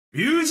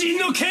友人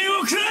の剣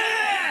をくれ!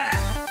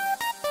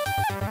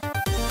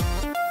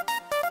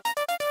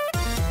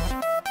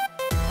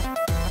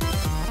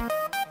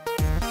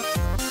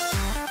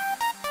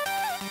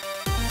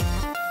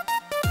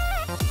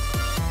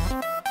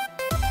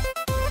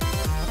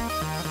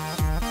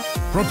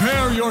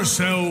 Prepare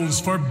yourselves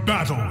for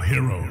battle,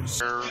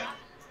 heroes.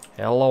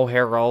 Hello,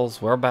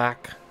 heroes. We're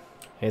back.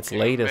 It's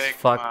late as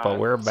fuck, but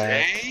we're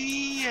back.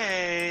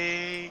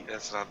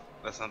 That's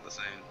not the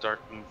same. Dark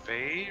Moon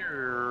Fade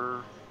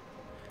or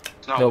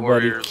not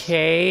Nobody Warriors.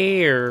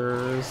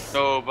 cares.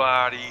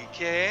 Nobody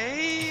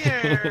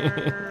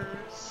cares.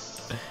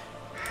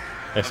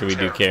 Actually, we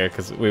do care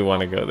because we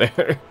want to go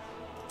there.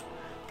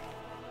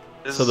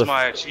 This So is the-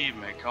 my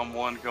achievement. Come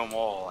one, come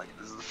all. Like,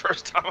 this is the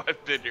first time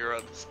I've been here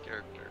on this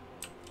character.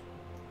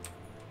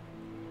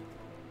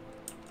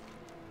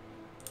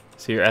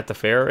 So you're at the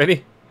fair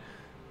already?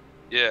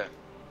 Yeah.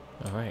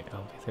 All right,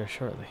 I'll be there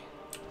shortly.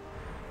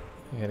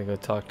 I gotta go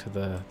talk to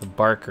the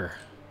Barker.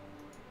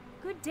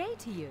 Good day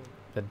to you.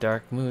 The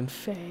Dark Moon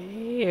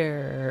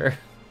Fair.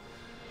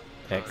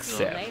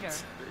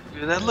 Except.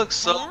 Dude, that looks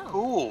so Hello.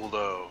 cool,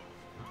 though.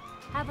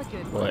 Have a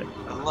good What? one.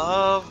 I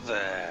love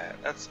that.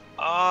 That's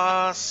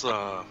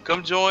awesome.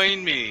 Come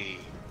join me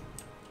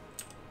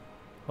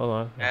Hold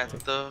on. at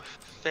the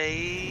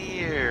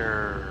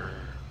fair.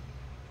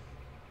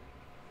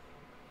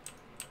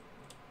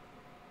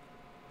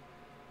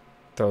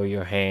 Throw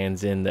your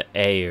hands in the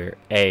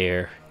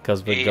air,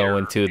 because we're Air.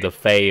 going to the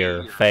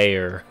fair.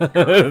 Fair.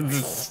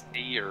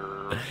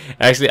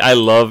 Actually, I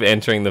love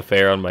entering the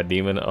fair on my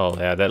demon. Oh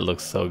yeah, that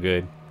looks so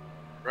good.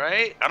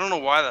 Right? I don't know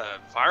why the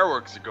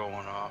fireworks are going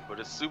off, but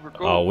it's super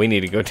cool. Oh, we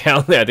need to go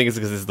down there. I think it's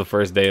because it's the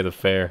first day of the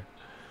fair.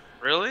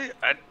 Really?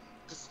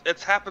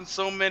 It's happened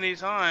so many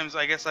times.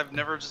 I guess I've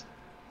never just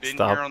been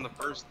Stop. here on the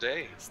first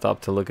day.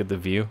 Stop to look at the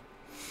view.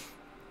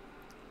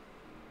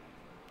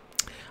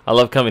 I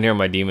love coming here on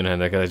my demon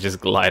hunter because I just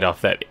glide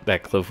off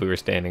that cliff we were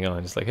standing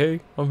on. Just like, hey,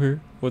 I'm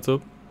here. What's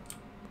up?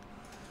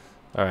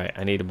 Alright,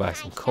 I need to buy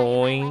some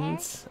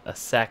coins. A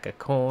sack of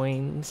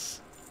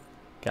coins.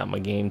 Got my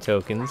game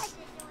tokens.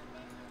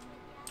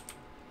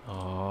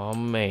 Oh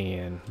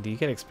man. Do you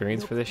get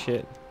experience for this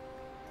shit?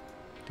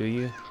 Do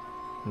you?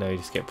 No, you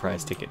just get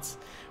prize tickets.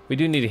 We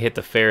do need to hit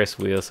the Ferris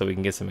wheel so we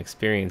can get some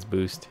experience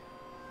boost.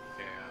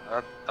 Yeah,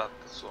 I thought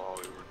that's all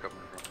we were coming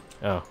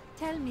from. Oh,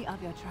 Tell me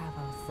of your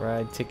travels.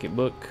 ride ticket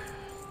book.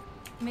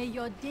 May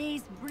your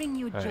days bring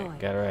you joy. Alright,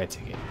 got a ride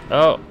ticket.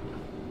 Oh!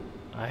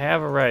 I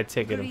have a ride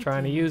ticket. I'm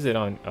trying to use it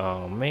on...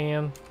 Oh,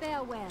 man.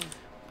 Farewell.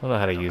 I don't know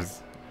how to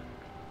use...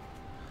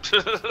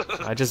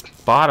 I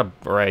just bought a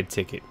ride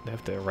ticket. I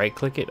have to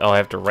right-click it? Oh, I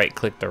have to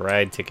right-click the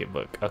ride ticket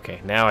book.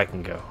 Okay, now I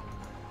can go.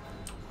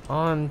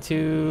 On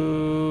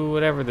to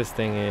whatever this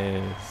thing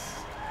is.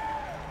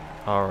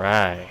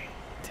 Alright.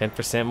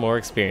 10% more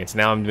experience.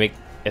 Now I'm going to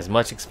make as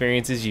much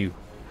experience as you.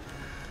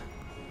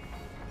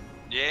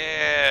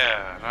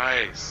 Yeah,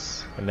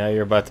 nice. And now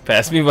you're about to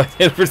pass me by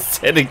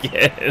 10%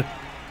 again.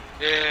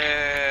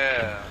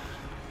 Yeah.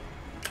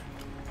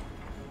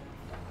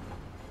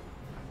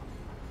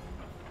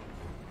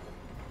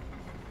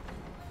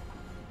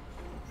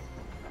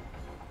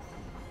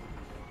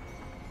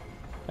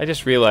 I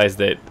just realized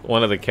that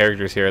one of the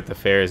characters here at the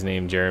fair is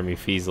named Jeremy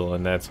Fiesel,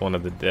 and that's one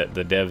of the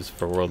devs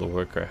for World of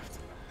Warcraft.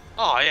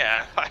 Oh,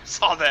 yeah. I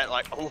saw that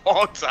like a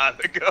long time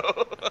ago.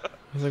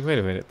 I was like, wait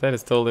a minute, that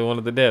is totally one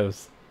of the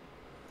devs.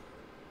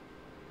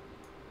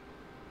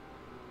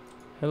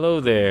 Hello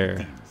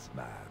there.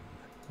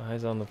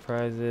 Eyes on the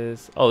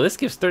prizes. Oh, this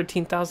gives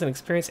 13,000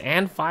 experience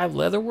and 5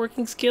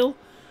 leatherworking skill?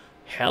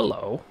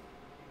 Hello.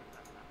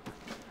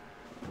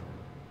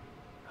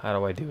 How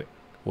do I do it?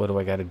 What do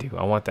I gotta do?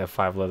 I want that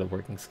 5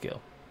 leatherworking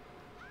skill.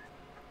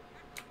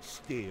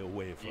 Stay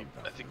away from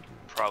I think you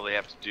probably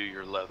have to do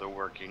your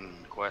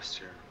leatherworking quest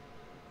here.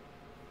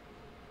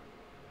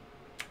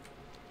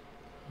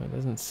 It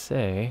doesn't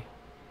say.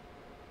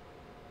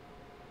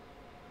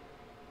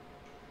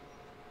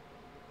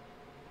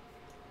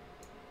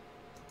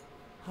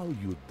 How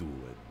you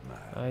doing, man?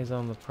 Eyes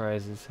on the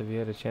prizes. Have you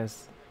had a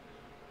chance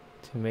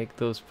to make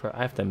those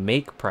I have to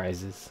make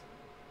prizes.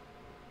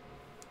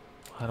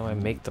 How do I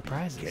make the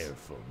prizes?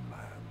 Careful, man.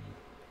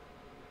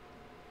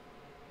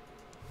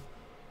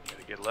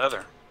 Gotta get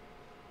leather.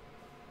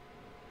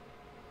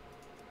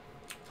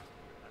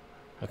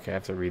 Okay, I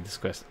have to read this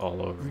quest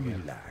all over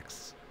again.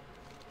 Relax.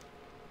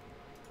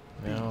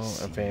 Now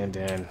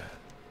abandon.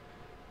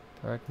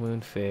 Dark Moon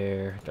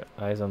Fair.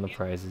 Eyes on the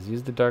prizes.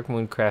 Use the Dark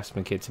Moon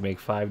Craftsman Kit to make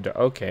 5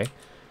 Okay.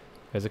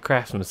 There's a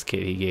Craftsman's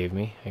Kit he gave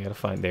me. I gotta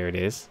find... There it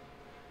is.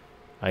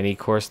 I need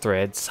coarse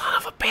thread. Son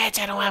of a bitch,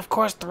 I don't have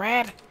coarse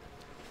thread!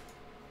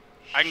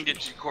 I can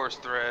get you coarse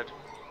thread.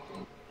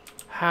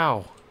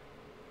 How?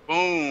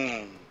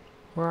 Boom.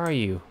 Where are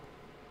you?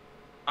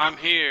 I'm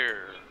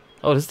here.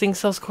 Oh, this thing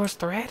sells coarse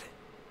thread?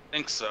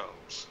 Think so.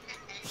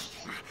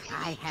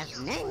 I have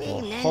many,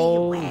 Well, many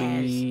holy...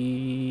 wares.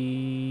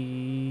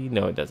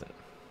 No, it doesn't.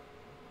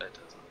 That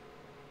doesn't.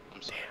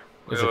 I'm sorry.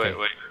 It's Wait,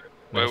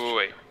 okay.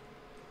 wait.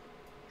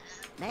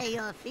 May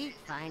your feet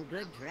find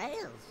good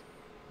trails.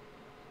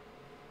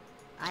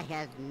 I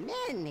have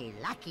many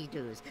lucky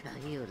doos.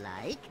 You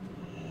like?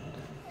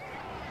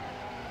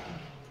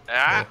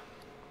 Ah.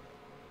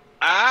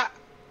 Ah.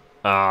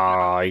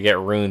 Oh, you get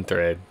rune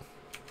thread.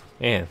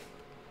 Man,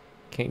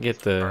 can't get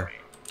the...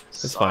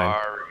 It's fine.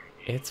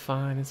 It's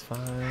fine, it's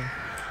fine.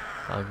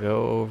 I'll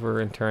go over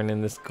and turn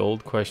in this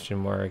gold question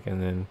mark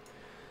and then...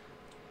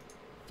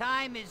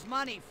 Time is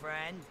money,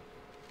 friend.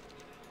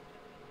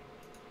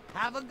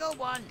 Have a good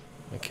one.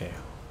 Okay.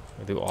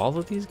 Do all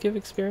of these give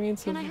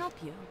experience? Can I help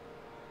you?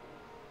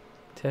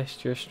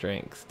 Test your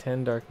strengths.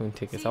 10 Dark Moon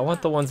tickets. I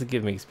want the ones that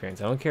give me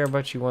experience. I don't care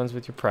about you ones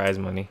with your prize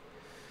money.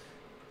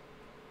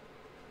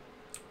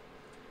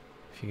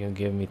 If you're going to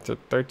give me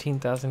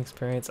 13,000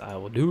 experience, I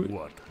will do it.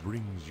 What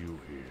brings you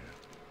here?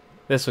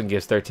 This one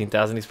gives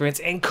 13,000 experience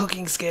and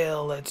cooking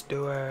skill. Let's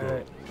do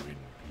it.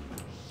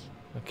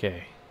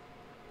 Okay.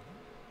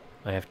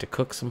 I have to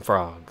cook some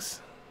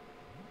frogs.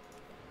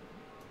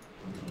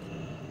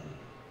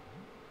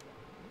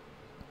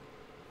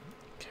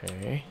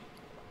 Okay.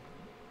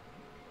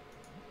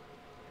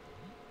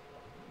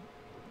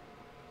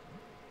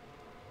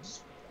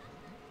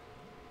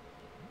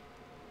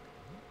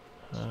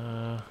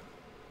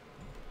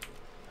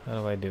 How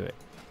do I do it?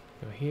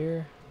 Go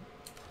here.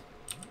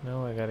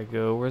 No, I gotta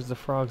go. Where's the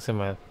frogs in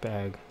my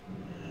bag?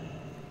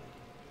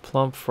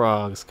 Plump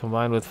frogs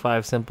combined with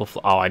 5 simple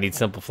oh, I need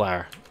simple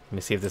flour. Let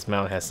me see if this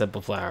mountain has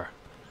simple flour.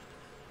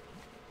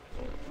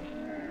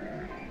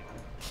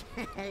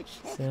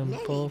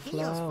 Simple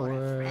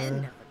flour. Friend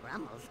of the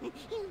Grummels.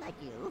 Like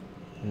you.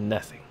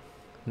 Nothing.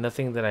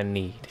 Nothing that I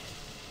need.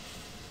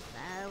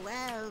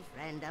 Farewell,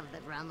 friend of the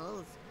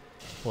Grummels.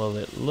 Well,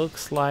 it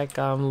looks like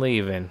I'm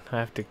leaving. I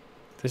have to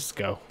just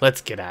go.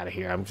 Let's get out of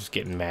here. I'm just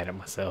getting mad at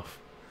myself.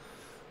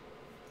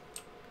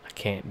 I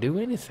can't do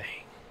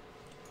anything.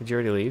 Did you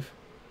already leave?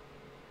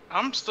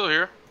 I'm still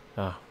here.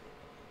 Oh.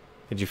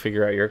 Did you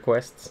figure out your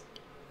quests?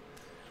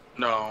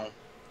 No.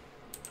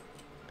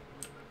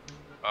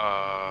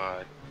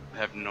 I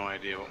have no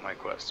idea what my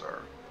quests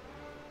are.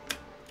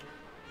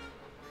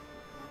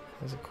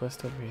 There's a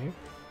quest over here.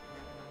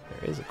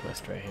 There is a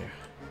quest right here.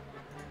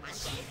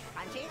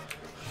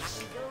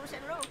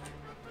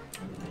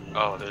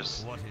 Oh,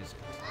 there's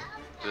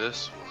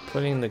this one.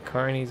 Putting the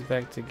carnies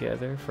back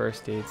together.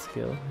 First aid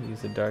skill.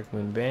 Use a Dark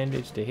Moon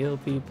bandage to heal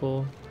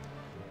people.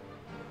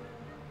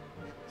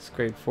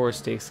 Scrape 4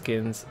 steak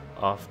skins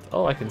off.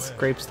 Oh, I can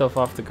scrape stuff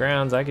off the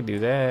grounds. I could do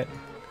that.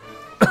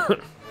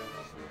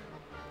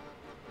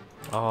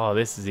 Oh,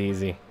 this is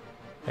easy.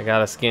 I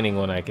got a skinning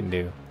one I can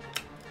do.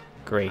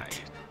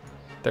 Great.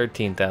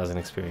 13,000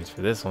 experience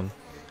for this one.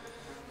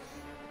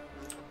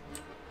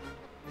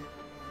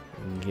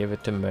 Give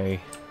it to me.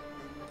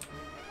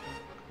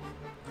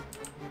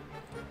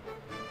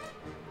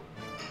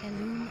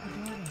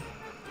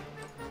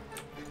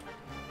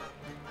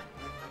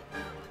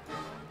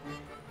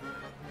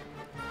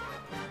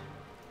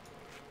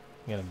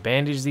 I'm gonna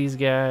bandage these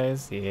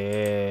guys.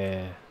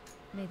 Yeah.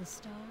 May the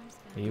stars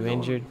Are you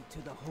injured?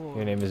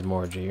 Your name is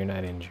Morja. You're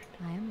not injured.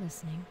 I am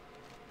listening.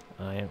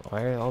 I am.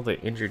 Why are all the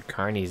injured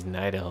carnies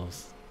night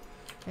elves?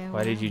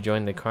 Why did you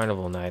join the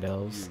carnival, night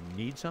elves?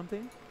 You need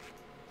something?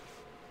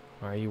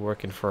 Why are you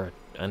working for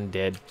an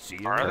undead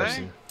Are they?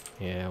 person?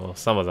 Yeah, well,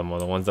 some of them are.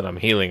 The ones that I'm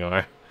healing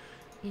are.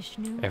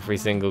 Ishnu Every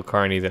single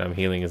carny that I'm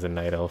healing is a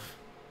night elf.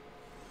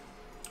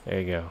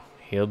 There you go.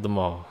 Healed them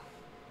all.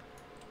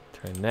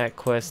 Turn that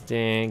quest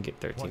in.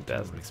 Get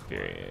 13,000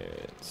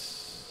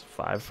 experience.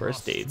 5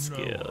 first aid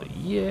skill.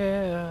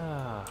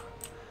 Yeah.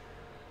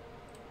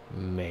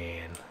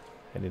 Man.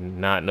 I did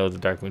not know the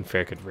Dark Moon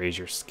Fair could raise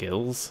your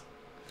skills.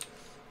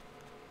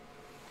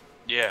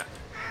 Yeah.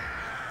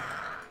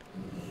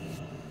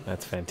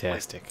 That's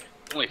fantastic.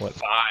 Only What?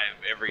 5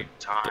 every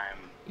time.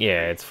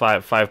 Yeah, it's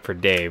five per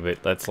day,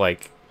 but that's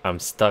like I'm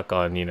stuck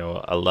on, you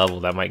know, a level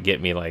that might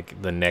get me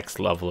like the next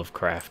level of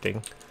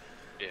crafting.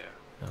 Yeah.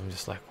 I'm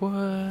just like,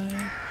 what?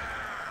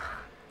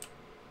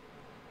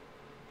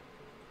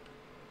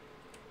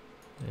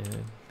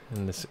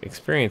 And this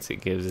experience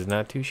it gives is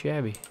not too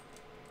shabby.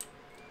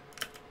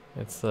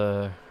 It's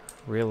a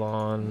real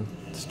on,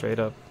 straight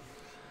up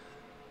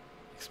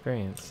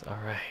experience. All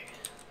right.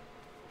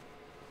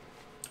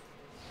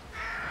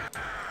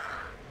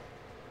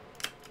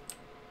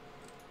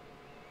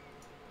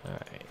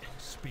 Alright.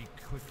 Speak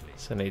quickly.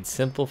 So I need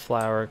simple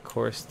flour,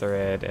 coarse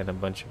thread, and a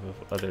bunch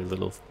of other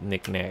little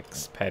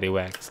knickknacks.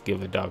 Paddywhacks,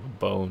 give a dog a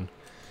bone.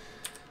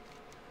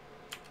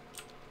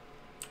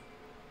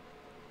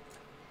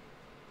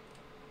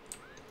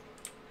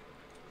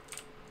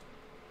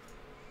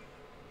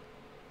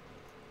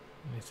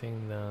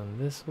 Anything down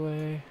this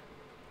way?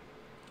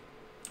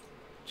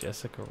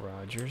 Jessica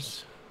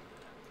Rogers.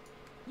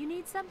 You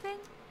need something?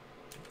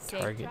 Safe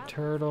Target travel?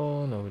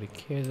 turtle. Nobody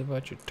cares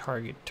about your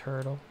target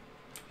turtle.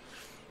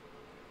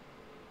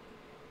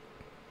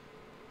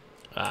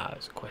 Ah,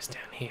 there's a quest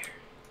down here.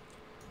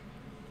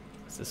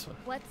 What's this one?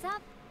 What's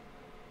up?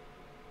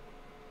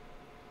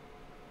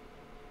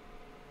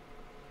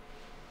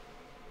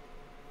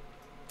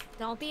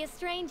 Don't be a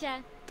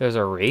stranger. There's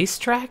a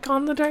racetrack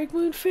on the Dark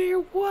Moon Fair?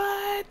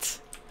 What?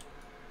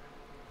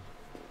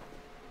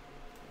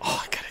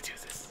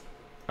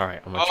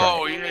 Alright, I'm gonna try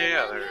Oh it. yeah, Been yeah,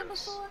 around there here it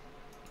is. before?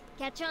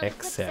 Catch you on the flip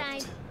Except.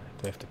 side.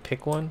 Do I have to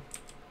pick one?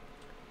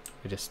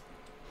 Or just.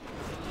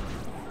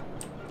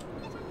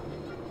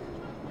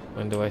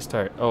 When do I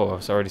start? Oh, I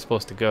was already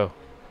supposed to go.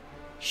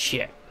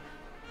 Shit.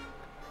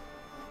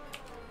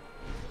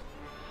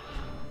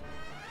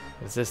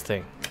 What's this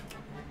thing?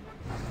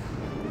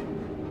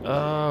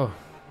 Oh.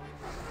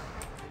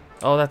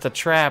 Oh, that's a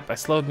trap. I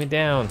slowed me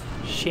down.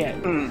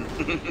 Shit.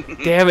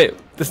 Damn it.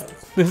 This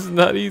is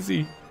not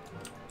easy.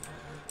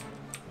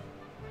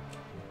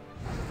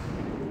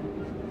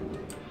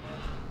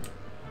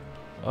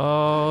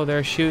 Oh,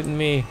 they're shooting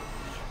me.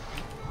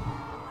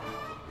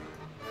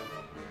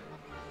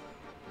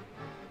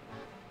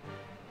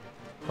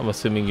 I'm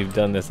assuming you've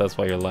done this, that's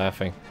why you're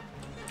laughing.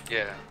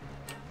 Yeah.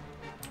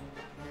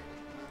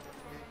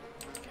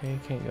 Okay, you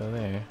can't go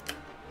there.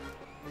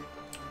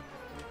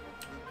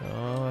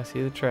 Oh, I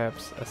see the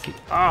traps. I see.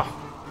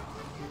 Oh!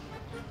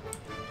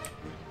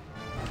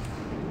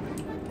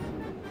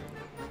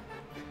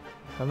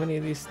 How many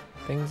of these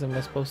things am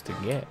I supposed to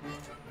get?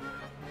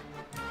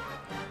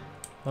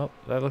 Oh,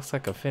 that looks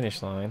like a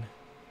finish line.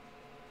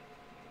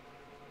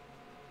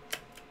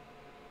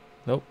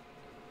 Nope.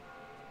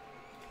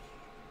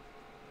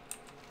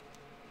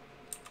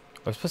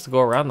 We're supposed to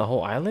go around the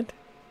whole island?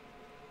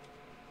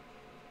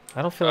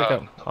 I don't feel like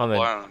I'm on the...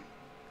 whole island.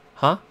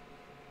 Huh?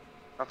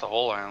 Not the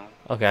whole island.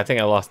 Okay, I think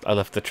I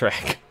left the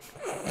track.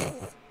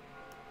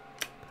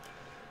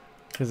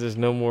 Because there's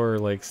no more,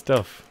 like,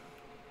 stuff.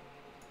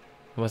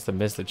 I must have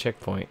missed the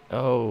checkpoint.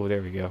 Oh,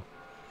 there we go.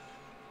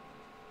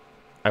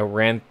 I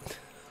ran...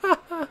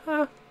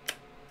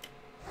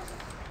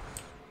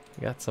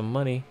 Got some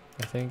money,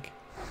 I think.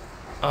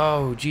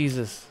 Oh,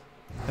 Jesus.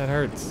 That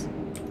hurts.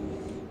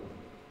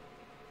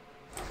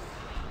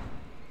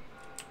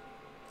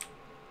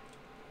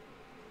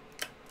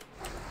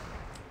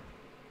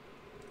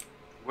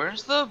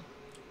 Where's the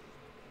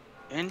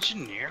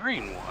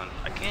engineering one?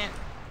 I can't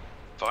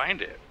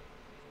find it.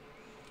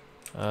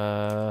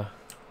 Let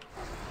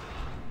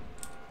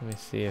me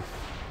see if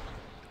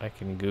I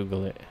can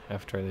Google it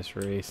after this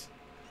race.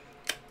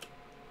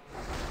 I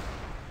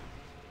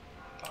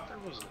thought there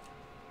was a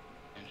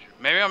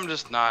maybe I'm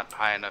just not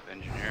high enough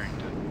engineering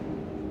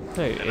to.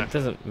 No, it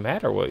doesn't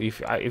matter what.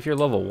 If you're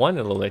level 1,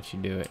 it'll let you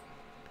do it.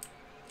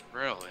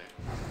 Really?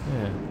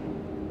 Yeah.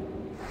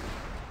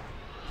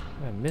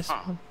 Did I miss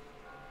one?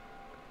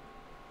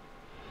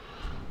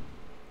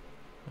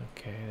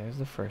 Okay, there's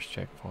the first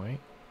checkpoint.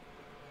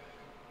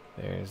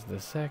 There's the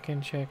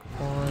second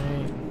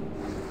checkpoint.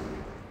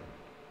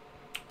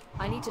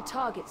 I need to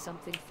target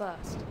something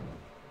first.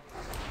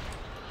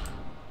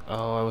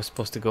 Oh, I was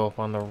supposed to go up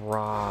on the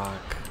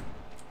rock.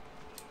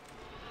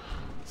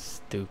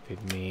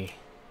 Stupid me.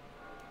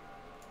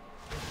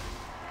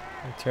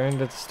 Return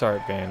to the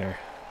start banner.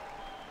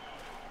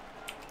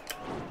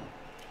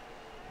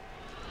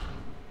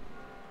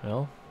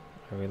 Well,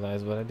 I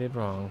realized what I did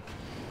wrong.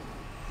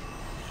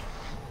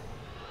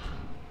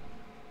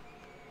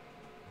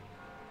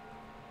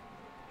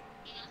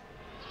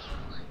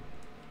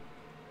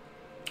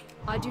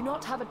 I do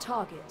not have a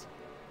target.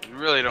 You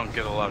really don't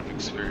get a lot of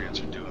experience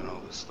for doing all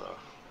this stuff.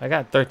 I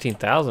got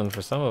 13,000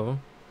 for some of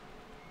them.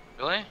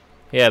 Really?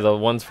 Yeah, the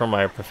ones from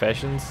my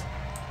professions.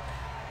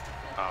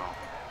 Oh.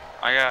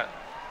 I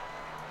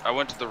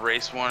went to the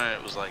race one and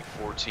it was like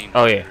 1400.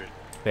 Oh yeah.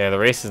 Yeah, the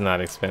race is not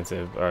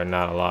expensive, or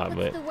not a lot,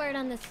 What's but the word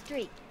on the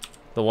street?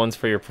 the ones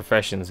for your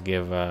professions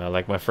give,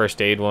 like my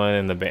first aid one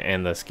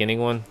and the skinning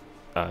one,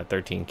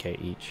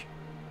 13k each.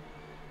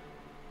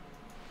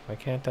 Why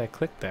can't I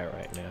click that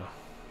right now?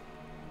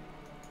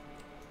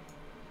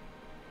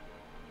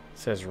 It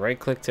says right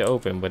click to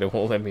open, but it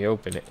won't let me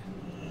open it.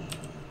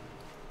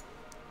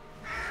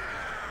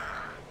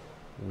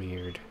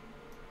 Weird.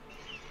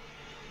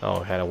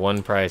 Oh, it had a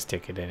 1 prize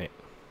ticket in it.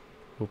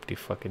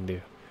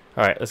 Whoop-de-fucking-do.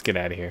 Alright, let's get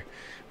out of here.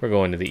 We're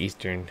going to the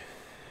Eastern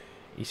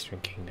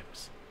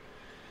Kingdoms.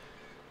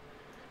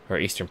 Or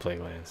Eastern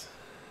Plaguelands.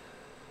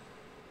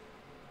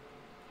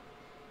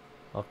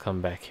 I'll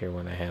come back here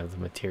when I have the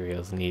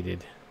materials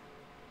needed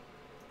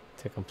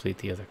to complete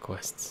the other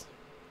quests.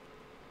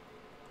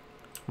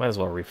 Might as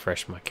well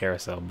refresh my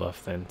carousel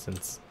buff then,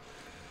 since...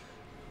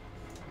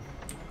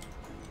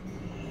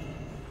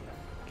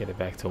 Get it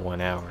back to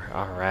 1 hour.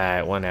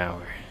 Alright, 1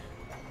 hour.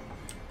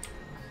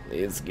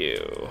 Let's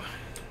go.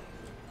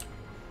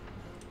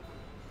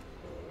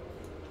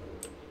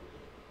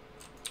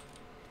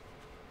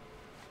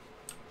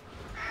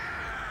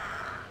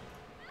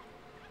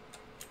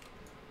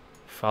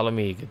 Follow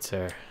me, good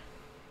sir.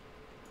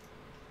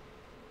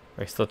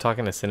 Are you still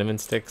talking to Cinnamon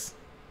Sticks?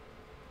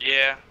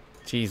 Yeah.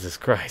 Jesus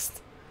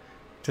Christ.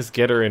 Just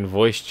get her in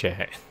voice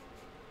chat.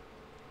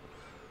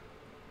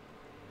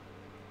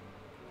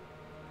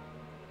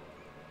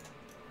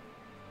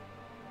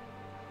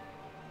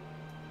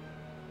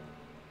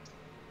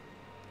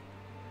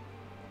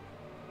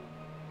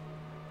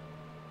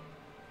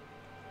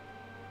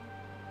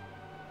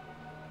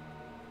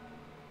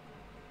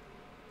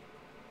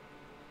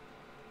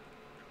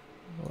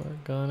 We're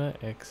gonna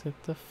exit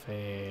the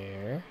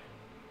fair.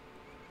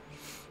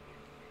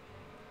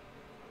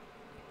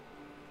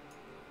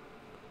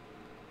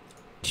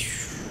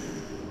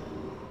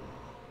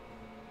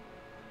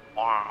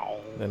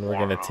 Then we're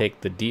gonna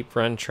take the deep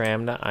run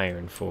tram to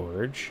Iron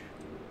Forge.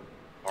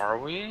 Are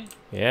we?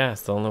 Yeah,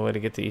 it's the only way to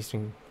get to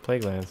Eastern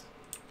Plaguelands.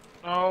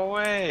 No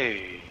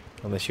way.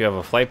 Unless you have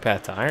a flight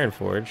path to Iron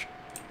Forge.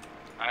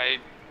 I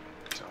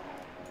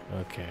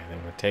don't. Okay,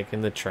 then we're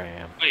taking the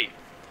tram. Wait.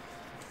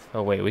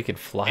 Oh wait, we could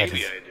fly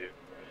Maybe this. I do.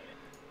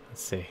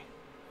 Let's see.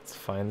 Let's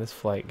find this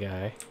flight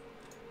guy.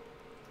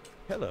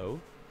 Hello.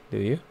 Do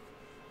you?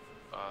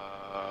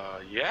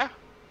 Yeah.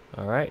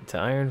 Alright, to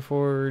Iron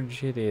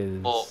Forge it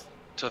is. Well,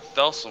 to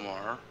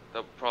Thelsamar,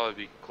 that would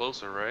probably be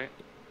closer, right?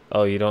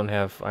 Oh, you don't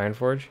have Iron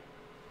Forge?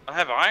 I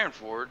have Iron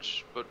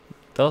Forge, but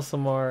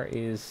Thelsamar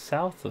is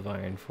south of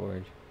Iron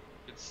Forge.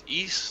 it's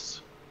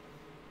east.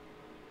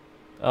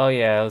 Oh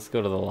yeah, let's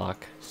go to the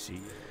lock.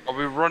 See. Are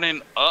we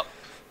running up?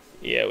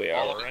 Yeah, we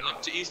All the way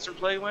up to Eastern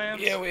Plaguelands?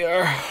 Yeah, we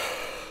are.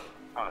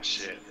 Oh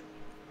shit.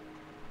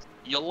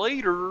 You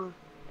later.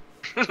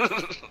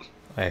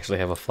 I actually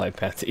have a flight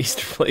path to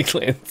Eastern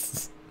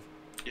Plaguelands.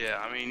 Yeah,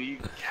 I mean you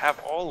have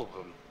all of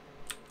them.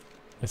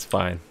 It's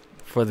fine.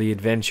 For the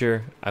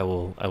adventure, I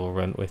will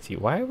run with you.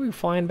 Why are we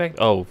flying back?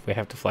 Oh, we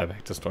have to fly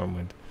back to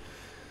Stormwind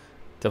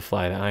to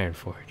fly to Iron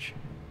Forge.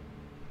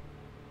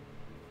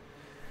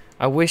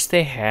 I wish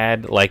they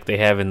had, like they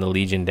have in the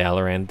Legion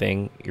Dalaran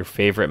thing, your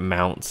favorite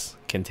mounts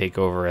can take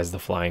over as the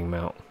flying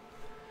mount.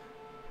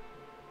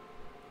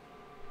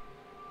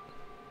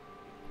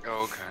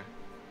 Oh, okay.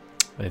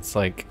 It's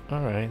like,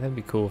 alright, that'd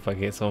be cool if I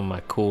get some of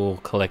my cool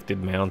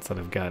collected mounts that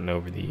I've gotten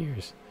over the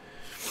years.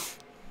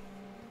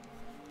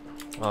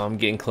 I'm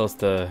getting close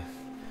to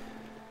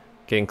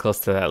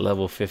that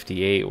level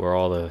 58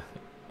 where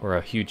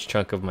a huge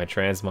chunk of my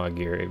transmog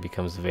gear it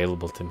becomes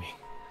available to me.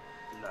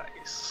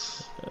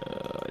 Nice.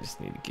 I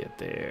just need to get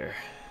there.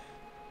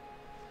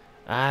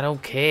 I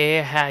don't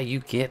care how you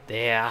get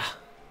there.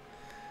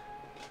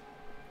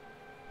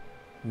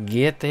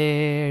 Get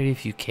there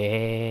if you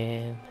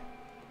can.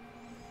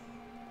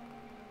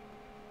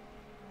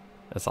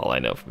 That's all I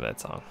know from that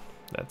song.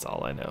 That's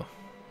all I know.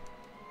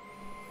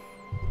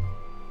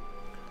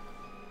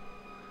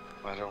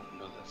 I don't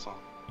know that song.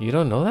 You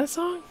don't know that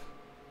song?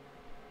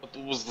 What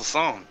was the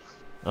song?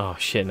 Oh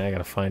shit, now I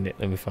gotta find it.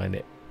 Let me find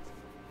it.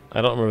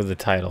 I don't remember the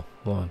title.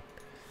 Hold on.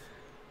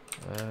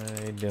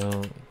 I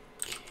don't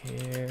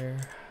care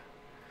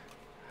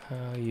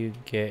how you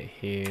get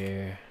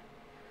here.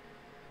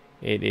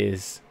 It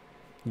is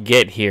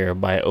Get Here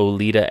by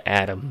Oleta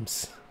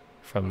Adams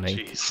from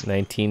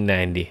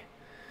 1990.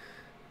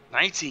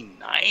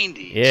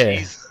 1990? Yeah.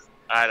 Jesus.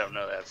 I don't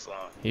know that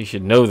song. You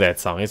should know that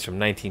song. It's from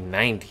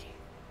 1990.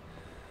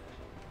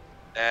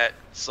 That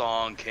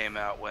song came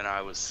out when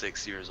I was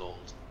 6 years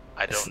old.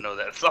 I don't know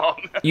that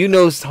song. You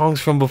know songs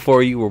from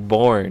before you were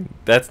born.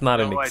 That's not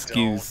an No, I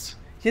excuse. don't.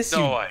 Yes, No,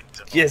 you. I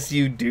don't. Yes,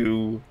 you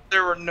do.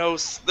 There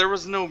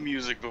was no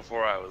music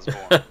before I was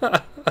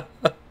born.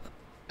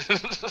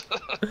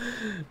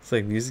 It's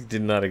like music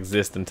did not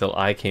exist until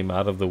I came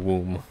out of the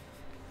womb.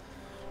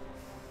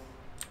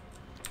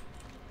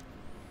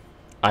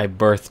 I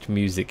birthed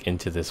music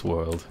into this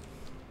world.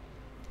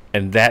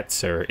 And that,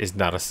 sir, is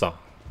not a song.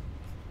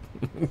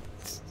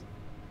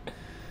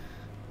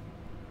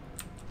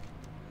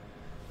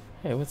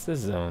 Hey, what's this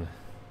zone?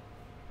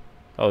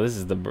 Oh, this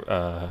is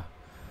the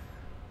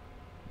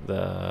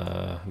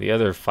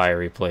other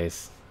fiery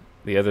place.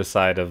 The other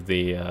side of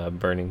the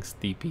burning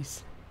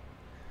steepies.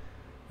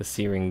 The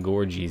Searing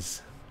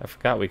Gorges. I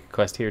forgot we could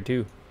quest here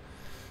too.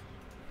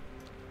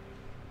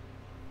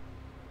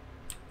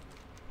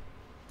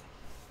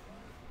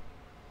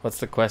 What's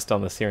the quest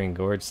on the Searing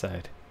Gorge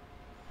side?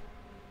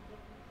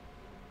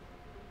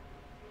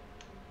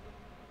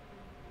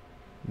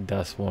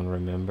 Does one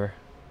remember?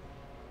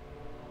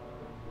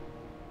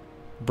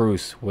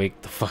 Bruce,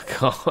 wake the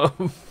fuck up.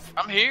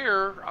 I'm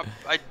here.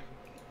 I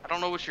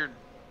don't know what you're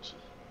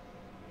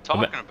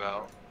talking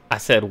about. I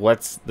said,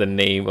 what's the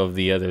name of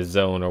the other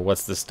zone, or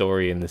what's the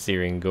story in the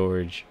Searing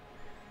Gorge?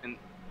 And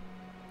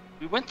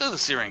we went to the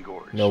Searing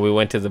Gorge. No, we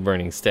went to the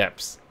Burning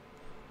Steps.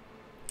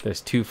 There's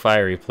two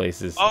fiery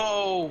places.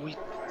 Oh,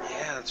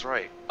 yeah, that's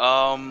right.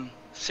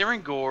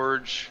 Searing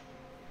Gorge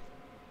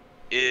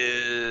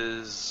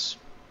is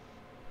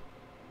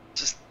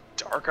just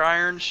dark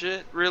iron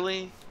shit,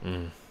 really.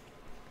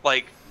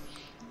 Like,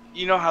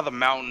 you know how the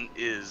mountain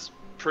is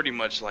pretty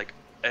much like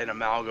an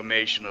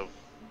amalgamation of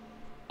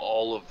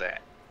all of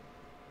that,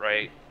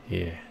 right?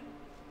 Yeah.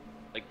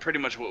 Like pretty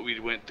much what we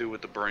went through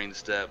with the Burning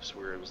Steps,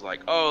 where it was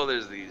like, oh,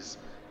 there's these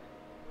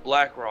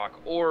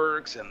Blackrock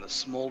orcs and the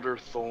Smolder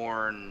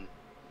Thorn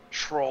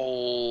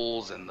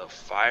trolls and the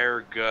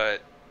Fire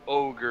Gut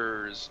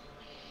ogres,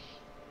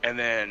 and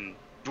then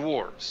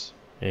dwarves.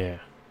 Yeah.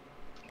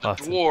 The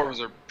Awesome. dwarves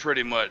are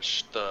pretty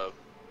much the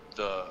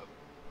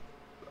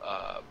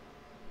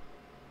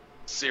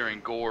Searing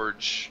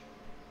Gorge,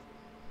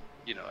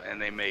 you know,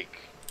 and they make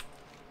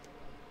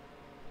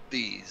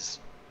these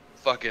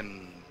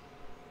fucking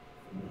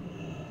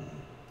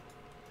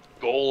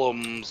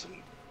golems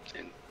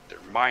and they're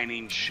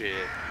mining shit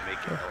and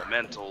making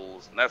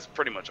elementals, and that's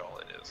pretty much all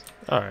it is.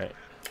 Alright.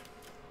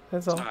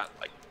 That's It's all.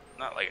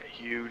 not like a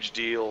huge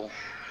deal.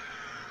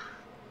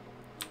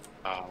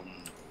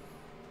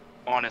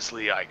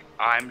 Honestly,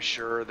 I'm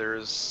sure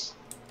there's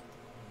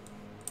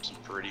some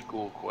pretty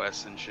cool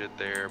quests and shit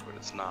there, but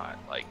it's not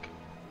like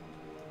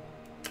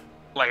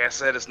I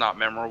said, it's not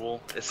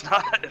memorable. It's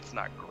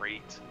not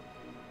great.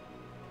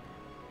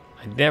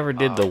 I never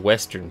did the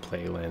Western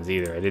Playlands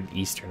either. I did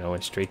Eastern. I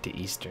went straight to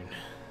Eastern.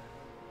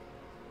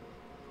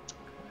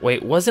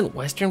 Wait, wasn't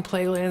Western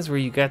Playlands where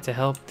you got to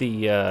help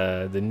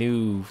the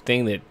new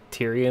thing that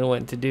Tyrion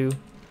went to do?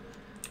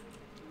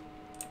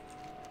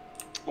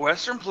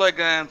 Western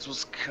Playlands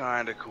was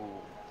kind of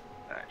cool,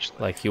 actually.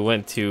 Like you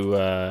went to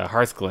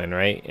Hearthglen,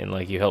 right? And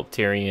like you helped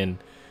Tyrion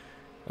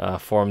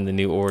form the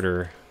new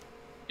order.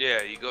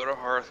 Yeah, you go to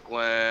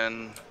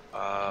Hearthglen.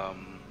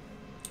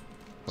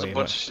 There's Wait, a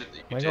bunch of shit that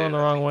you am I did. going the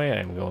wrong way? I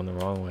am going the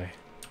wrong way.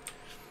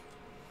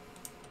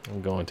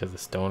 I'm going to the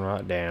Stone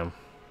Rot Dam.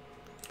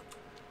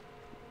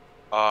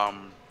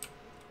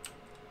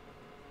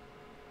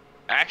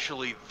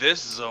 Actually, this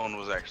zone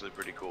was actually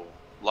pretty cool.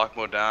 Loch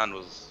Modan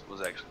was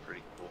actually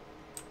pretty cool.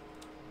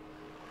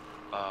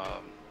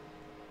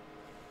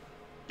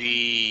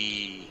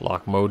 The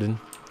Loch Modan.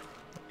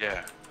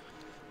 Yeah.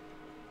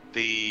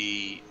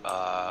 The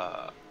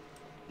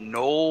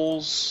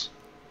gnolls,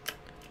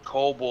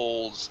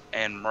 kobolds,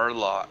 and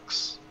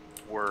murlocs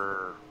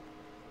were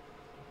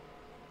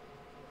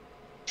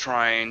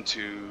trying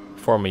to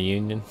Form a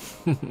union.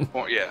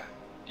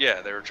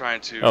 yeah, they were trying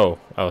to Oh,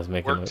 I was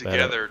making work that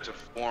together to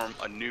form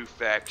a new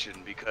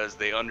faction because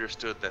they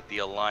understood that the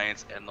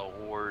Alliance and the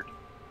Horde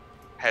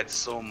had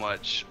so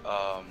much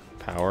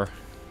power.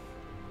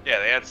 yeah,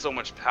 they had so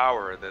much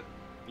power that,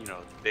 you know,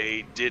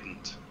 they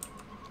didn't.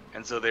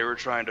 And so they were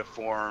trying to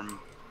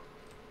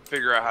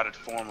figure out how to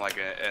form like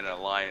an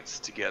alliance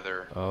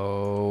together.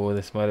 Oh,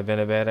 this might have been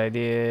a bad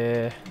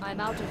idea. I'm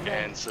out of range.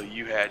 And so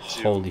you had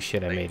to Holy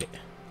shit, I made it.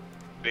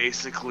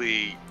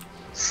 basically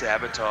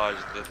sabotage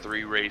the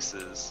three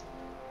races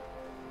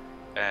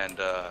and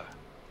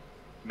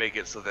make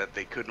it so that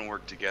they couldn't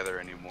work together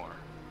anymore.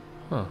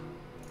 Huh.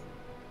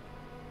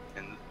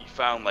 And you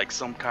found like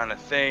some kind of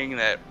thing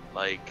that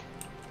like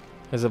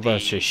There's a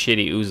bunch of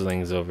shitty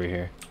oozlings over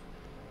here.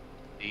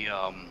 the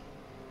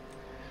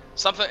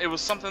it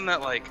was something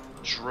that like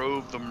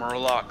drove the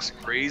Murlocs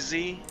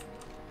crazy,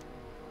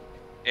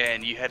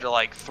 and you had to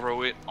like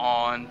throw it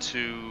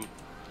onto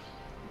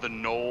the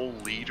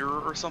Gnoll leader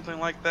or something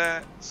like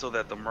that, so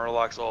that the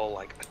Murlocs all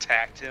like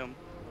attacked him.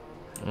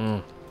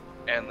 Mm.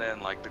 And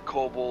then like the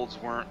kobolds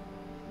weren't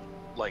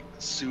like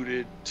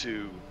suited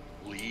to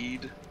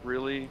lead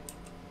really,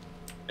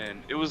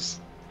 and it was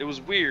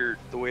weird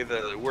the way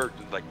that it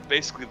worked. Like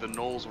basically the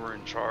Gnolls were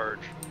in charge,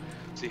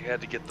 so you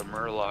had to get the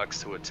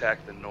Murlocs to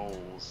attack the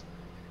Gnolls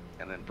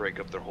and then break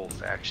up their whole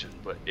faction.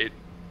 But it,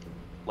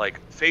 like,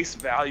 face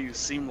value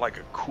seemed like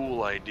a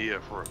cool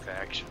idea for a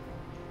faction.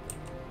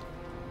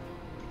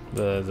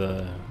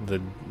 The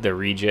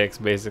rejects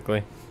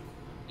basically.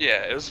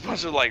 Yeah, it was a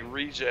bunch of like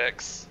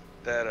rejects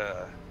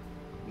that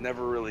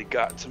never really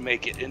got to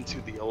make it into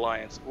the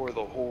Alliance or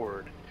the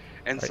Horde.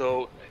 And right.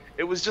 So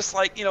it was just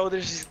like, you know,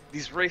 there's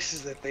these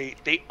races that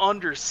they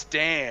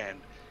understand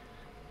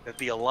that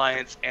the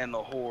Alliance and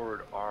the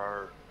Horde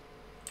are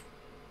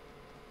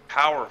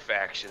power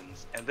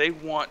factions, and they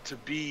want to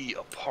be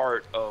a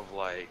part of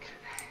like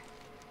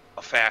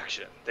a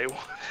faction. They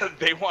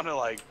want to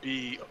like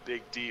be a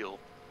big deal.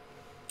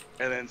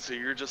 And then so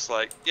you're just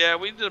like, yeah,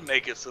 we need to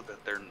make it so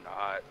that they're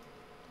not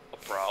a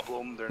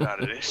problem, they're not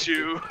an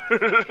issue.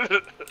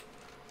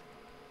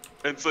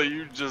 And so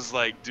you just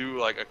like do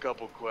like a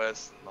couple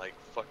quests and like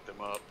fuck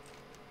them up.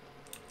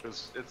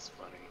 It's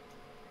funny.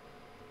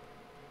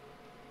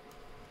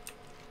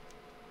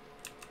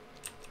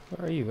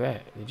 Where are you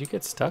at? Did you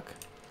get stuck?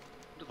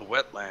 To the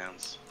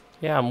wetlands.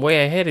 Yeah, I'm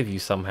way ahead of you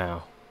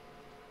somehow.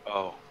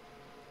 Oh.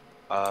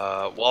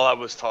 While I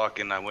was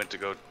talking, I went to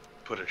go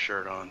put a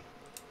shirt on.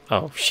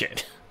 Oh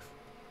shit.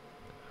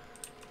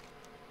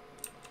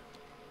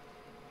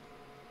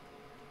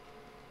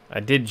 I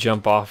did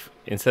jump off,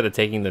 instead of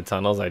taking the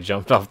tunnels, I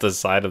jumped off the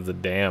side of the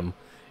dam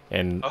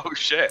and Oh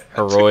shit.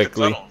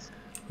 heroically.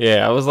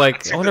 Yeah, I was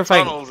like, I wonder if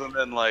tunnels and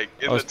then like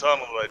in I the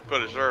tunnel I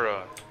put a shirt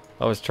on.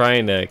 I was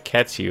trying to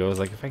catch you. I was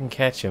like, if I can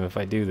catch him if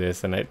I do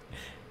this, and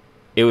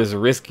it was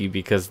risky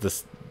because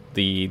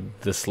the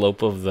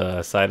slope of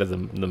the side of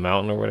the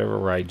mountain or whatever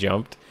where I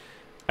jumped,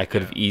 I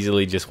could have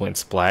easily just went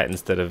splat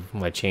instead of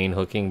my chain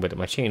hooking, but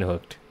my chain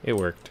hooked. It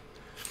worked.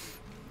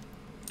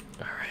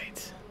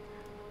 Alright.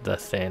 The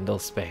Sandal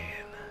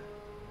Span.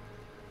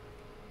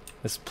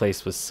 This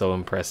place was so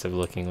impressive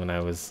looking when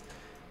I was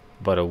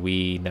but a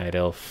wee night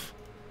elf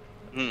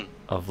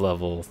of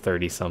level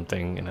 30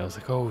 something, and I was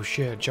like, oh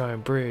shit,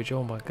 giant bridge,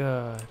 oh my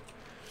god.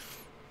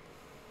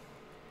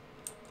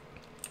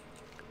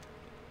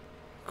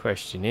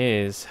 Question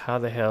is, how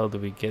the hell do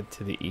we get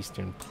to the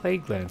Eastern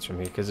Plaguelands from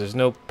here? Because there's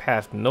no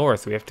path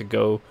north. We have to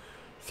go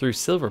through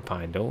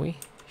Silverpine, don't we?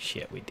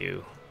 Shit, we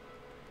do.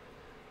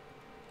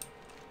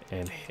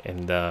 And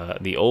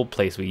the old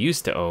place we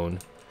used to own,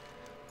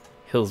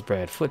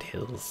 Hillsbrad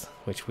Foothills,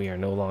 which we are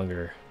no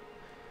longer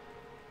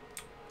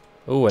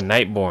Ooh, a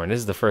Nightborn. This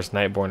is the first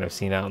Nightborn I've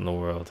seen out in the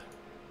world.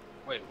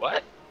 Wait,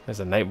 what? There's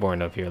a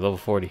Nightborn up here, level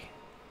 40.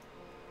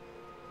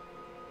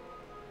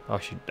 Oh,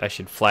 I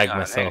should flag God,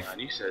 myself. hang on,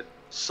 you said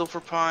Silver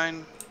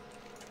Pine.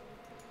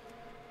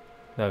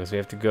 No, because we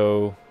have to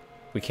go.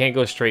 We can't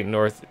go straight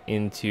north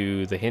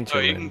into the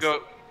hinterlands. Oh, you can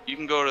go. You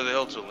can go to the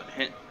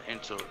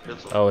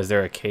hinterland. Oh, is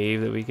there a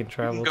cave that we can You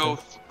travel can go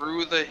to?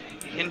 through the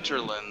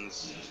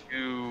hinterlands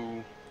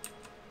to.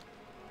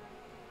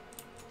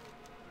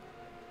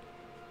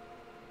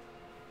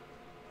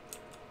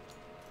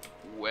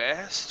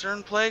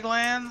 Western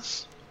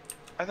Plaguelands,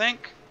 I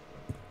think.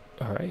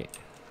 All right,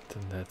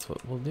 then that's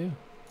what we'll do.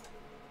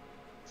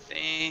 I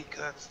think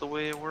that's the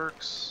way it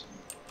works.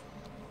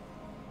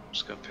 I'm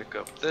just gonna pick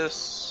up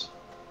this.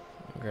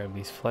 Grab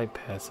these flight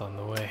paths on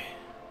the way.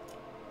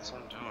 That's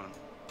what I'm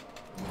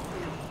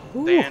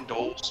doing.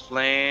 Vandals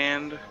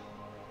Land.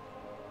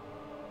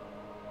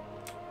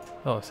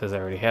 Oh, it says I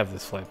already have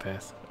this flight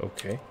path.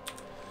 Okay.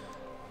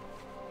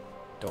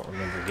 Don't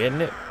remember getting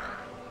it.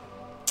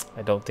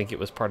 I don't think it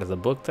was part of the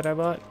book that I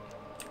bought.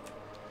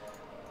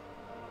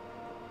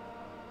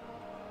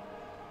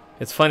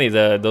 It's funny,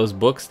 those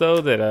books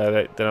though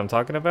that I'm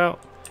talking about.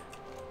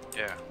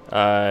 Yeah.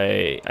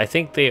 I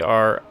think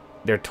they're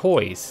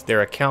toys.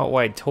 They're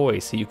account-wide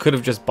toys. So you could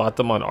have just bought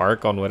them on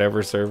Arc on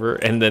whatever server,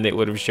 and then it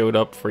would have showed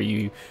up for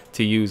you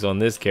to use on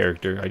this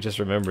character. I just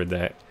remembered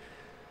that.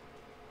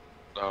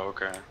 Oh,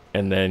 okay.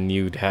 And then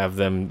you'd have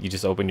them. You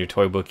just open your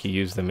toy book, you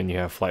use them, and you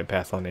have flight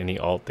path on any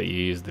alt that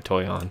you use the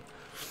toy on.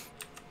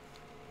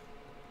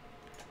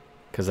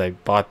 Because I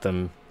bought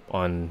them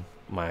on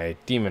my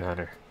Demon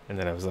Hunter, and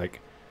then I was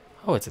like,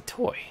 oh, it's a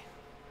toy.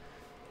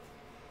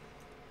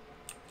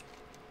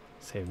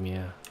 Saved me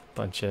a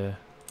bunch of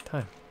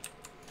time.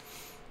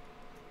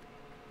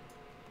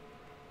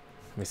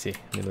 Let me see.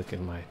 Let me look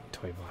in my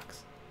toy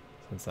box,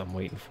 since I'm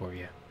waiting for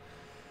you.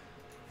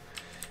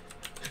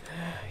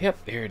 Yep,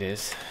 here it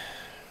is.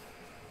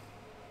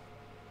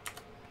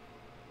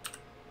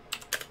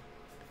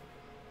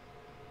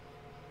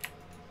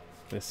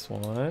 This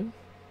one.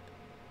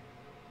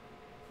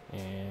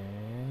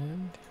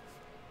 And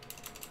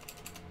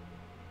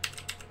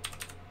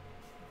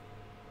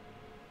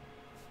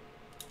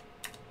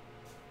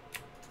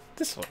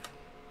this one.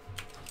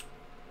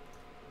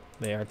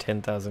 They are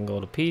 10,000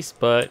 gold apiece,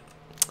 but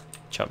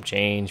chump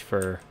change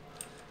for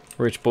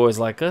rich boys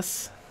like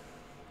us.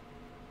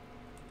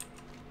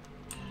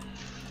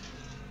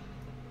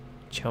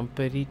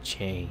 Chumpity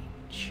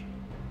change.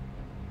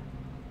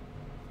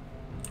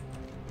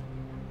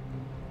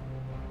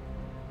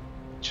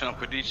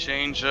 Chumpity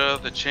change,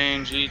 the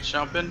change e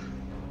chumpin'.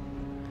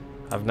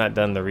 I've not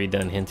done the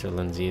redone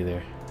hinterlands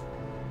either.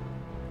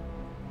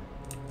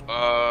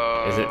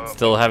 Is it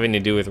still having to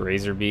do with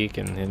Razorbeak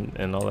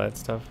and all that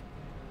stuff?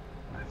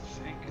 I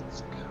think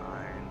it's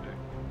kind of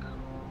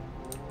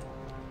cool.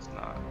 It's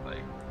not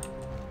like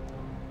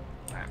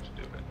I have to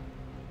do it.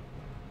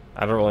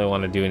 I don't really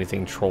want to do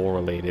anything troll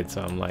related,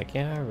 so I'm like,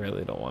 yeah, I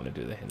really don't want to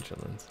do the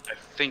hinterlands. I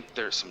think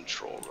there's some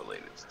troll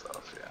related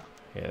stuff, yeah.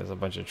 Yeah, there's a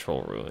bunch of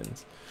troll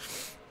ruins.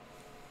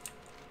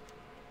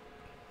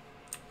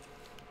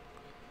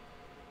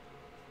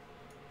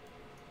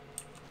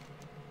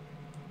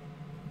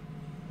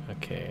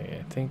 Okay,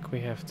 I think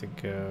we have to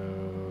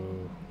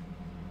go.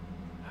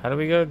 How do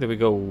we go? Do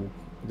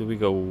we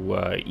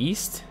go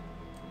east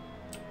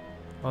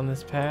on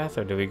this path,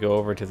 or do we go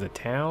over to the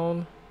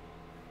town?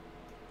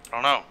 I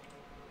don't know.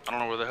 I don't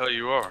know where the hell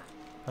you are.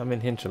 I'm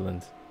in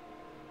hinterlands.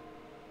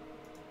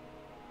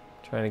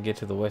 Trying to get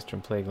to the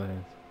Western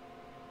Plaguelands.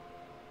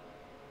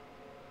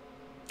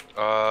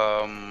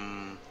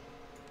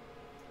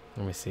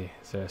 Let me see.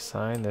 Is there a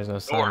sign? There's no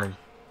sign. North.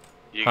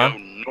 You Huh? go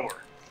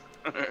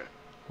north.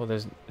 Well,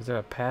 is there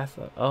a path?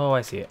 Oh,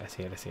 I see it. I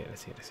see it. I see it. I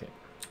see it. I see it.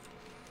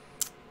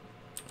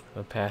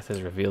 The path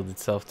has revealed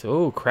itself to.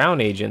 Oh,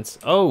 crown agents.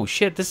 Oh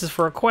shit! This is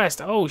for a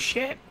quest. Oh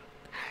shit!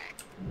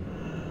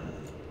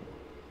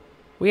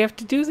 We have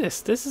to do this.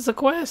 This is a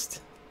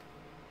quest.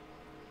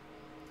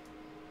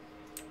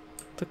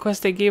 The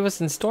quest they gave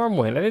us in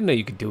Stormwind. I didn't know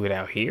you could do it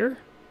out here.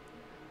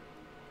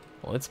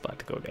 Well, it's about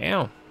to go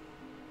down.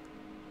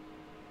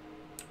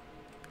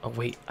 Oh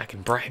wait, I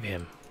can bribe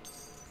him.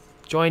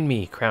 Join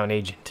me, crown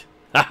agent.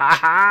 Ha ha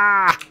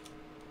ha!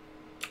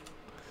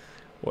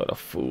 What a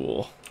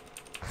fool.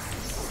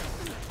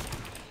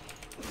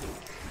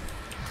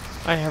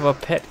 I have a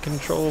pet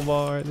control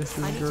bar. This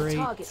is I need great. to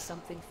target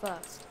something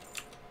first.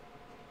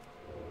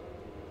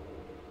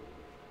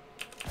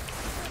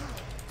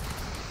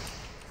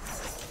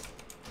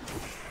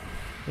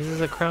 This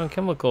is a Crown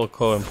Chemical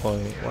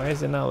co-employee. Why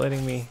is it not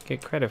letting me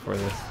get credit for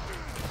this?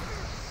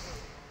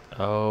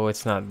 Oh,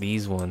 it's not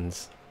these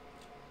ones.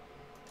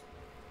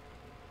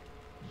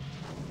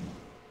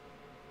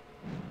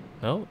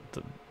 No,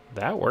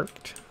 that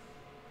worked.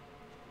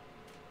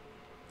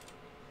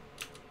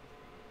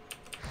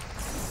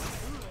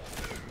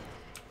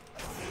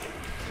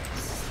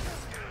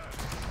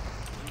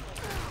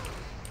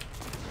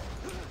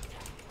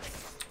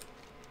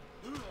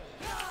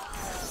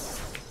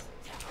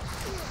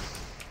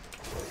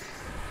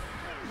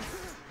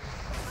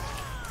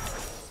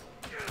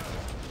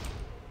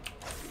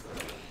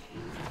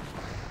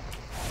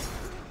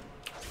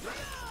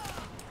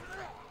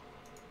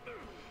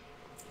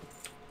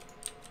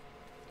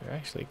 They're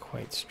actually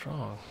quite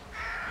strong.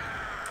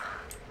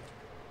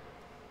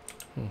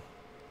 Well,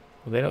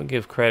 they don't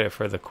give credit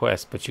for the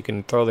quest, but you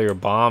can throw your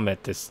bomb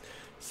at this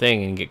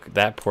thing and get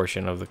that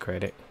portion of the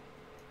credit.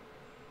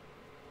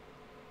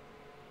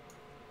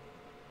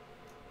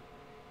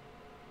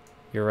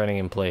 You're running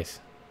in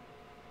place.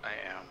 I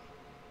am.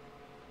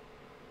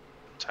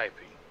 I'm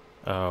typing.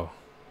 Oh.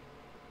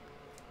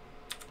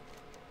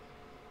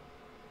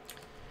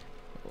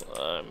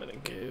 Well, I'm gonna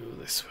go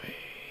this way.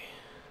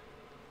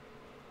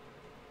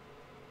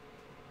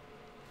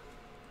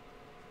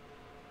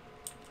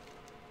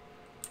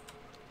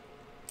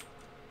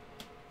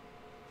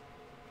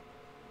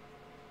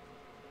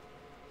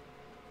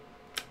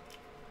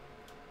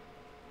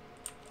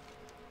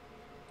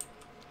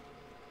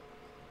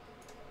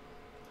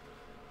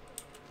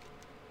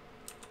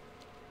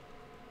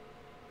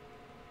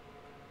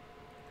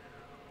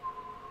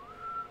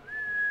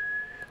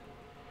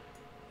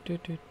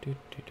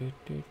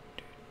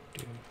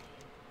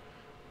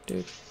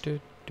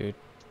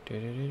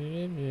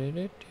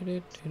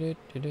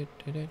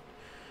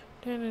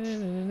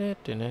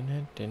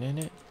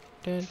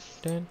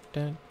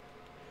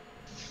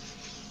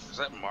 Is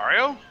that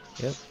Mario?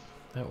 Yep,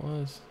 that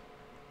was.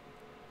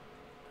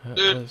 That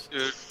was.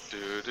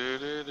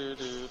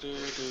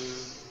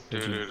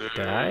 Did you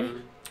die?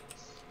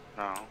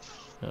 No.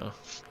 No.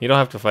 You don't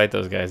have to fight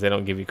those guys. They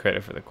don't give you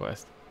credit for the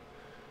quest.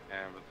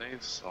 Yeah, but they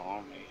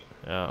saw me.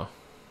 Oh.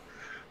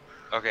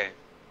 Okay,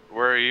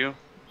 where are you?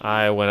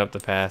 I went up the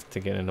path to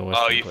get into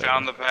Western Oh, you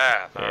Playground. found the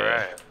path. Yeah.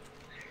 Alright.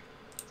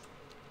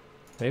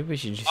 Maybe we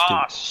should just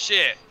Ah,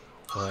 shit!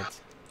 do... What?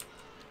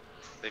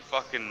 They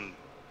fucking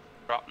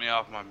dropped me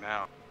off my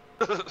mount.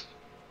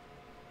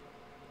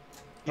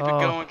 Keep it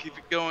going, keep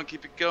it going,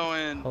 keep it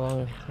going. How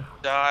long?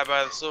 Die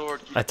by the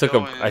sword. Keep I took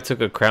going. I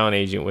took a crown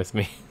agent with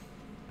me.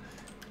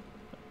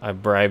 I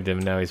bribed him.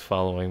 Now he's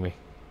following me.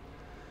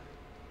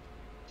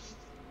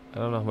 I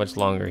don't know how much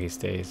longer he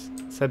stays.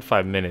 It said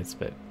 5 minutes,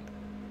 but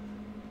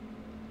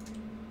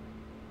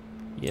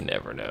you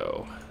never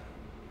know.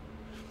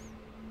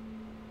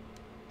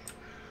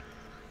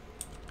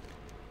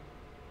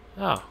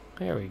 Oh,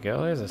 there we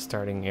go. There's a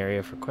starting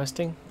area for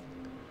questing.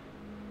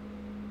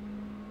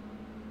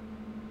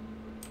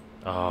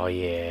 Oh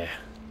yeah.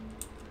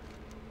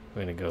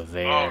 We're gonna go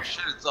there. Oh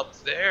shit, it's up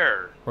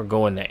there. We're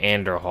going to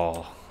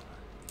Anderhall.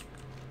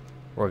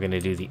 We're gonna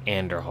do the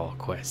Anderhall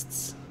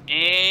quests.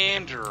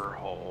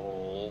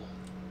 Anderhole.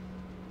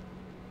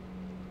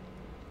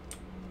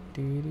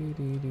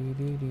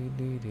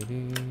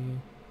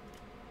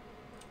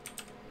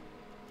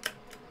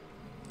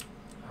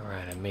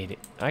 Alright, I made it.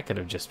 I could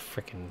have just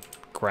freaking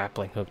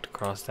grappling hooked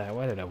across that.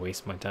 Why did I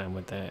waste my time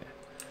with that?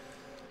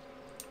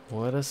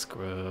 What a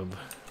scrub.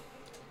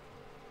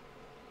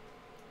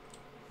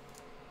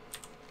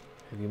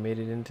 Have you made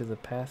it into the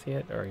path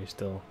yet, or are you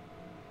still...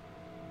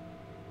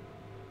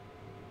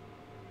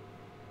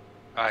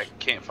 I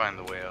can't find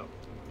the way up.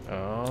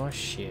 Oh,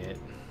 shit.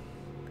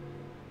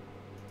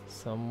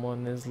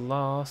 Someone is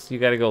lost. You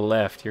gotta go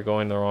left. You're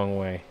going the wrong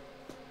way.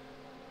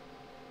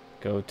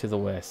 Go to the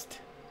west.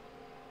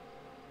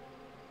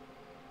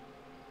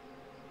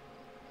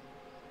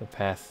 The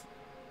path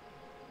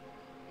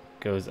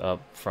goes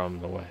up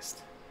from the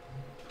west.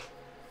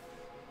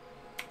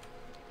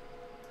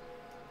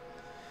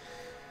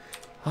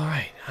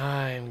 Alright,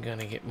 I'm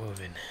gonna get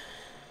moving.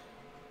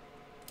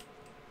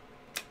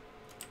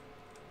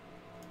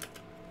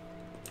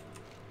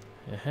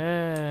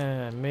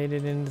 Aha, I made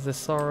it into the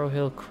Sorrow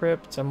Hill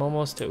Crypt. I'm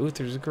almost to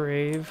Uther's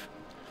grave.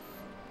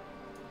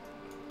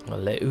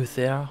 Le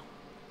Uther.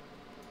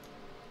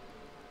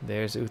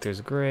 There's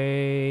Uther's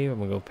grave. I'm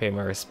gonna go pay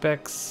my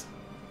respects.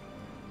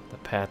 The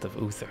Path of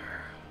Uther.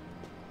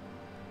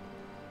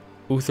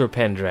 Uther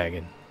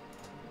Pendragon.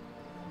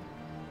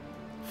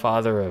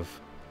 Father of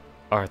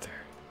Arthur.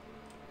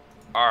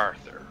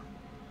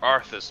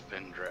 Arthur's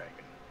Pendragon.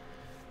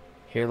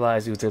 Here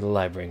lies Uther the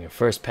Lightbringer,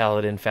 first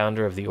paladin,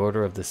 founder of the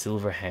Order of the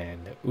Silver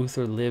Hand.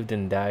 Uther lived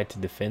and died to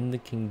defend the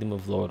kingdom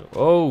of Lord.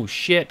 Oh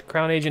shit!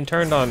 Crown Agent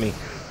turned on me.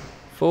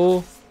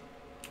 Fool.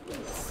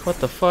 What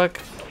the fuck?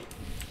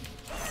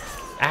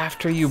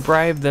 After you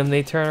bribe them,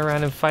 they turn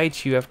around and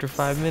fight you after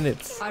 5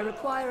 minutes. I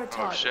require a Oh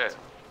target. shit.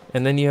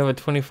 And then you have a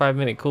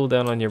 25-minute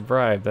cooldown on your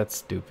bribe. That's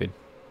stupid.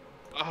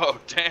 Oh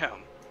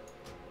damn.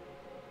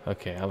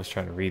 Okay, I was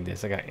trying to read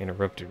this. I got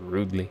interrupted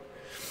rudely.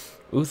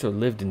 Uther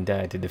lived and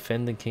died to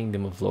defend the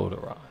kingdom of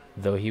Lordaeron.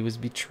 Though he was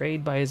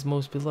betrayed by his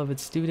most beloved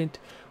student,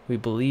 we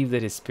believe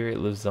that his spirit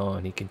lives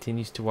on. He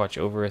continues to watch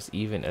over us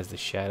even as the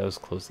shadows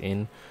close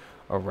in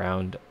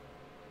around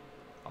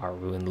our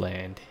ruined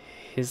land.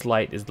 His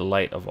light is the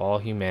light of all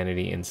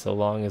humanity, and so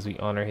long as we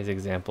honor his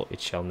example,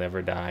 it shall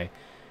never die.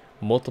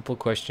 Multiple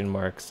question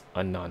marks,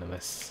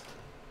 anonymous.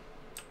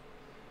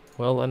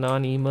 Well,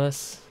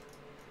 Anonymous,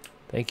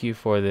 thank you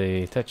for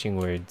the touching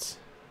words.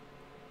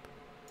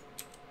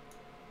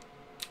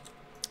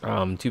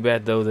 Too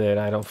bad though that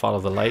I don't follow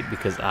the light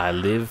because I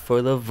live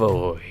for the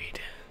void.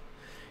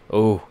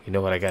 Oh, you know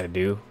what I gotta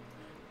do?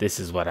 This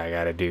is what I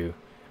gotta do.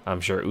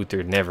 I'm sure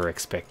Uther never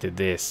expected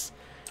this.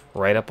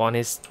 right up on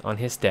his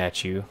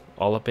statue,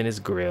 all up in his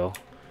grill.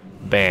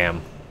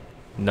 Bam.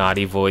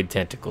 Naughty void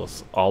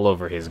tentacles all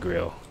over his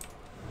grill.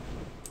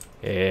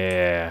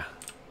 Yeah.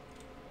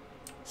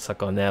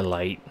 Suck on that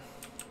light.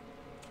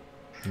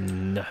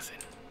 Nothing.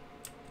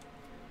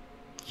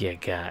 You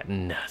got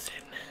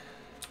nothing.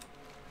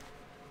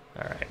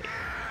 Alright.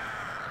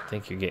 I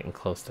think you're getting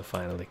close to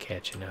finally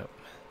catching up.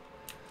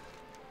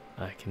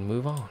 I can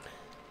move on.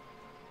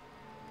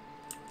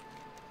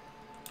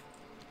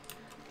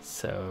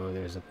 So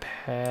there's a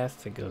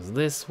path that goes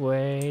this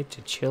way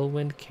to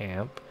Chillwind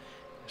Camp.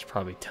 There's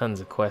probably tons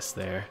of quests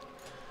there.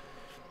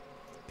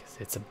 Because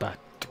it's about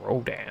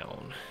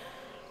throwdown.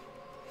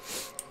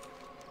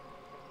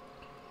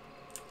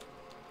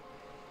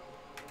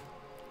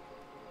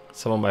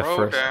 Some of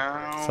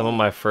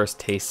my first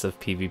tastes of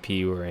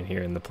PvP were in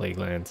here in the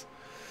Plaguelands.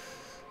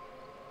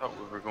 I thought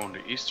we were going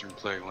to Eastern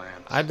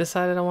Plaguelands. I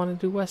decided I wanted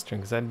to do Western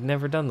because I'd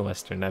never done the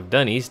Western. I've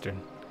done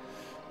Eastern.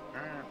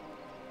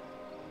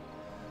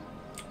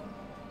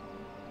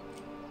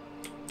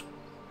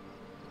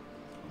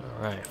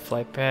 Alright,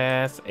 flight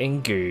path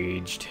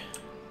engaged.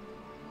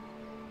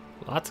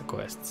 Lots of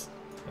quests.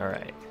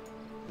 Alright.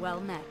 Well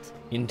met.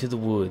 Into the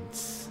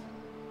woods.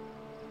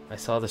 I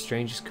saw the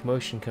strangest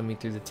commotion coming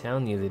through the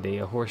town the other day.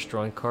 A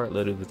horse-drawn cart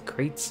loaded with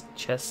crates,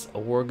 chests, a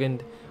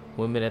worgened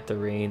woman at the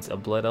reins, a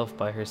blood elf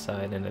by her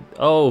side, and a...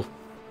 Oh!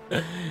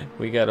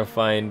 We gotta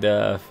find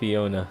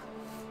Fiona.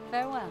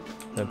 Farewell.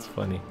 That's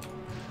funny.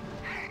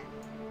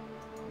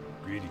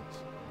 Greetings.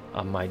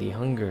 A mighty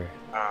hunger.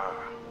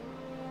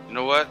 You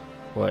know what?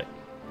 What?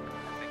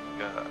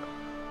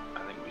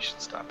 I think we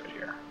should stop it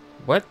here.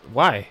 What?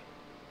 Why?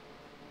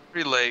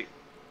 Pretty late.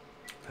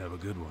 Have a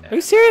good one. Are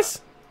you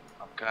serious?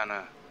 I'm kind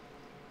of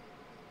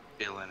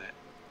feeling it.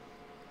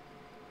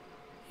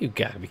 You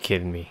gotta be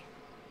kidding me.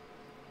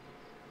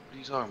 What are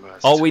you talking about?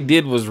 All we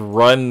did was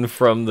run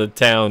from the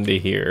town to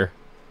here.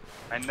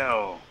 I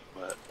know,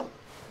 but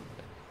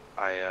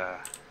I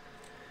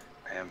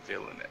am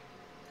feeling it.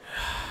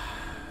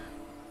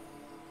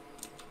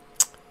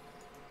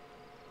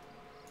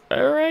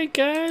 Alright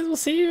guys, we'll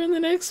see you in the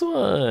next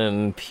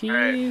one.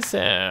 Peace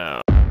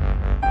out.